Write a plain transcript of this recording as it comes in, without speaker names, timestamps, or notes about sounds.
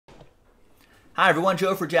Hi everyone,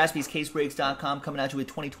 Joe for JaspysCaseBreaks.com coming at you with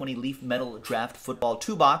 2020 Leaf Metal Draft Football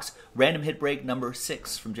 2-box random hit break number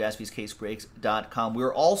 6 from JaspysCaseBreaks.com.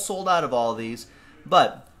 We're all sold out of all of these,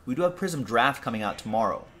 but we do have Prism Draft coming out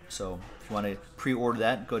tomorrow. So if you want to pre-order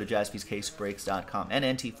that, go to JaspysCaseBreaks.com and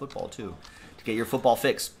NT Football too to get your football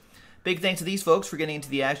fix. Big thanks to these folks for getting into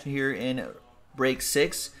the action here in break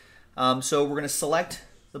 6. So we're going to select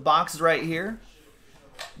the boxes right here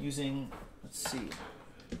using, let's see,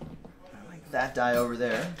 that die over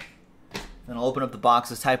there. Then I'll open up the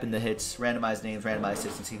boxes, type in the hits, randomize names, randomize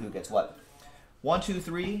hits, and see who gets what. 1, 2,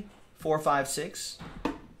 3, 4, 5, 6.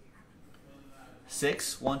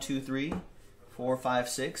 6. 1, 2, 3, 4, 5,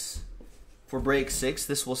 6. For break 6,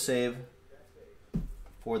 this will save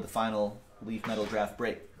for the final Leaf Metal Draft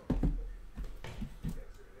break.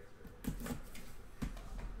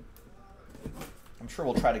 I'm sure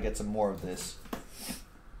we'll try to get some more of this.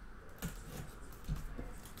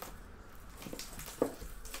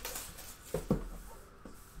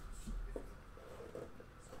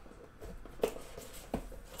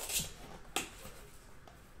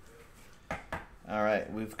 All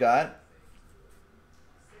right, we got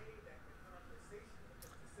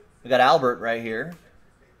Albert right here.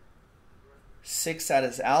 6 out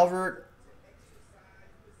of Albert.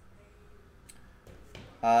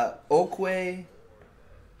 Okwe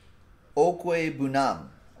Bunam.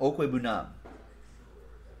 Okwe Bunam.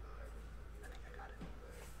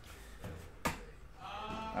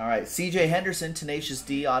 All right, CJ Henderson, Tenacious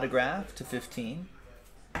D autograph to 15.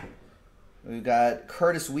 We've got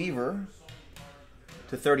Curtis Weaver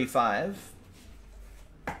to 35.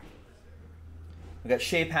 We got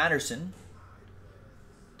Shea Patterson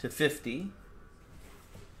to 50.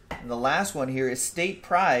 And the last one here is State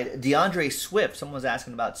Pride, DeAndre Swift. Someone was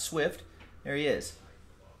asking about Swift. There he is.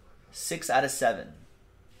 6 out of 7.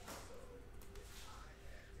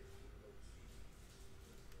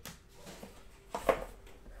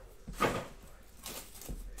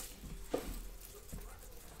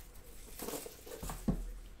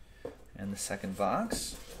 And the second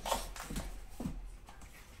box,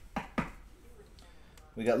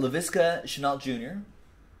 we got Laviska Shenault Jr.,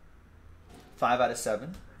 5 out of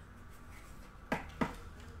 7.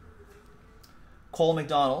 Cole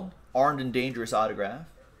McDonald, Armed and Dangerous autograph,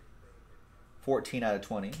 14 out of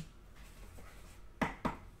 20.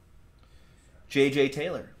 J.J.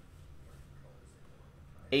 Taylor,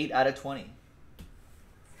 8 out of 20.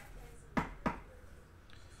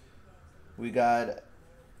 We got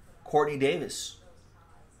Courtney Davis,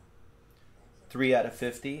 3 out of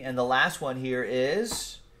 50. And the last one here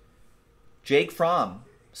is Jake Fromm,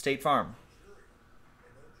 State Farm,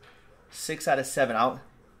 6 out of 7.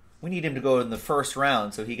 We need him to go in the first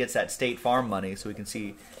round so he gets that State Farm money so we can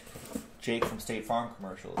see Jake from State Farm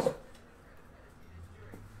commercials.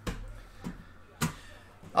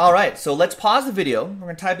 All right, so let's pause the video. We're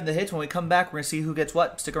going to type in the hits. When we come back, we're going to see who gets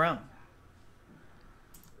what. Stick around.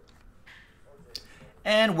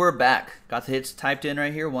 And we're back. Got the hits typed in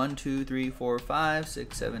right here. 1, 2, 3, 4, 5,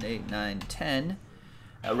 6, 7, 8, 9, 10.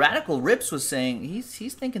 Radical Rips was saying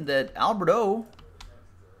he's thinking that Albert O,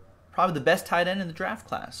 probably the best tight end in the draft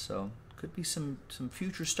class. So could be some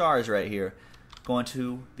future stars right here going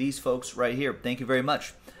to these folks right here. Thank you very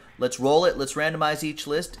much. Let's roll it. Let's randomize each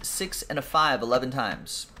list. 6 and a 5, 11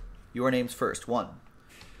 times. Your names first. 1,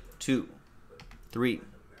 2, 3,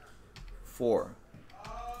 4,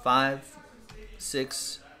 5,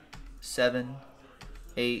 6, 7,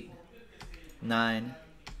 8, 9,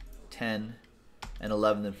 10, and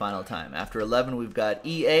 11 the final time. After 11, we've got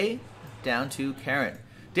EA down to Karen.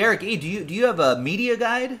 Derek E., do you have a media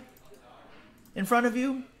guide in front of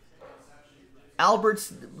you?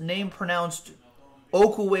 Albert's name pronounced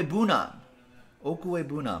Okwe Bunam. Okwe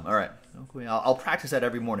Bunam. All right. I'll practice that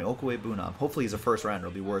every morning. Okwe Bunam. Hopefully he's a first rounder.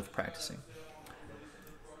 It'll be worth practicing.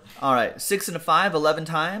 All right. 6 and a 5, 11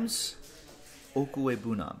 times. Okwe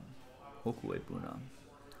Bunam. Okwe Bunam.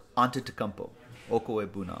 Antetokounmpo. Okwe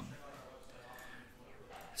Bunam.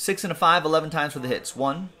 6 and a 5, 11 times for the hits.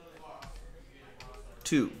 1,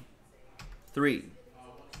 2, 3,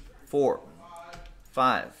 4,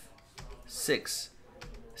 5, 6,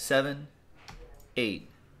 7, 8,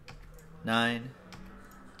 9,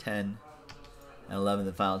 10, and 11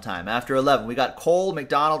 the final time. After 11, we got Cole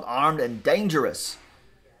McDonald, Armed and Dangerous,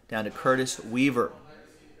 down to Curtis Weaver.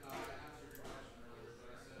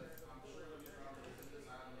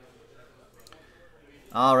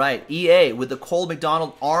 All right, EA with the Cole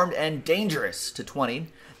McDonald, Armed and Dangerous to 20.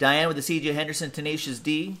 Diane with the C.J. Henderson, Tenacious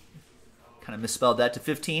D. Kind of misspelled that to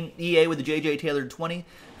 15. EA with the J.J. Taylor to 20.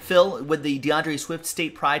 Phil with the DeAndre Swift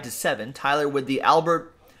State Pride to 7. Tyler with the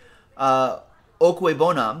Albert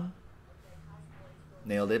Okwebonam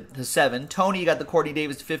Nailed it. To 7. Tony, you got the Courtney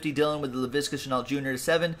Davis to 50. Dylan with the LaVisca Chanel Jr. to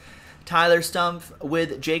 7. Tyler Stumpf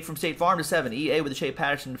with Jake from State Farm to 7. EA with the Shea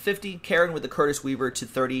Patterson to 50. Karen with the Curtis Weaver to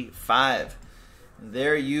 35.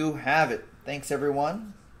 There you have it. Thanks,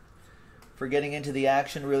 everyone, for getting into the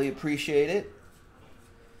action. Really appreciate it.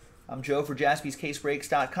 I'm Joe for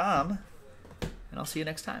JaspysCaseBreaks.com, and I'll see you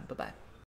next time. Bye-bye.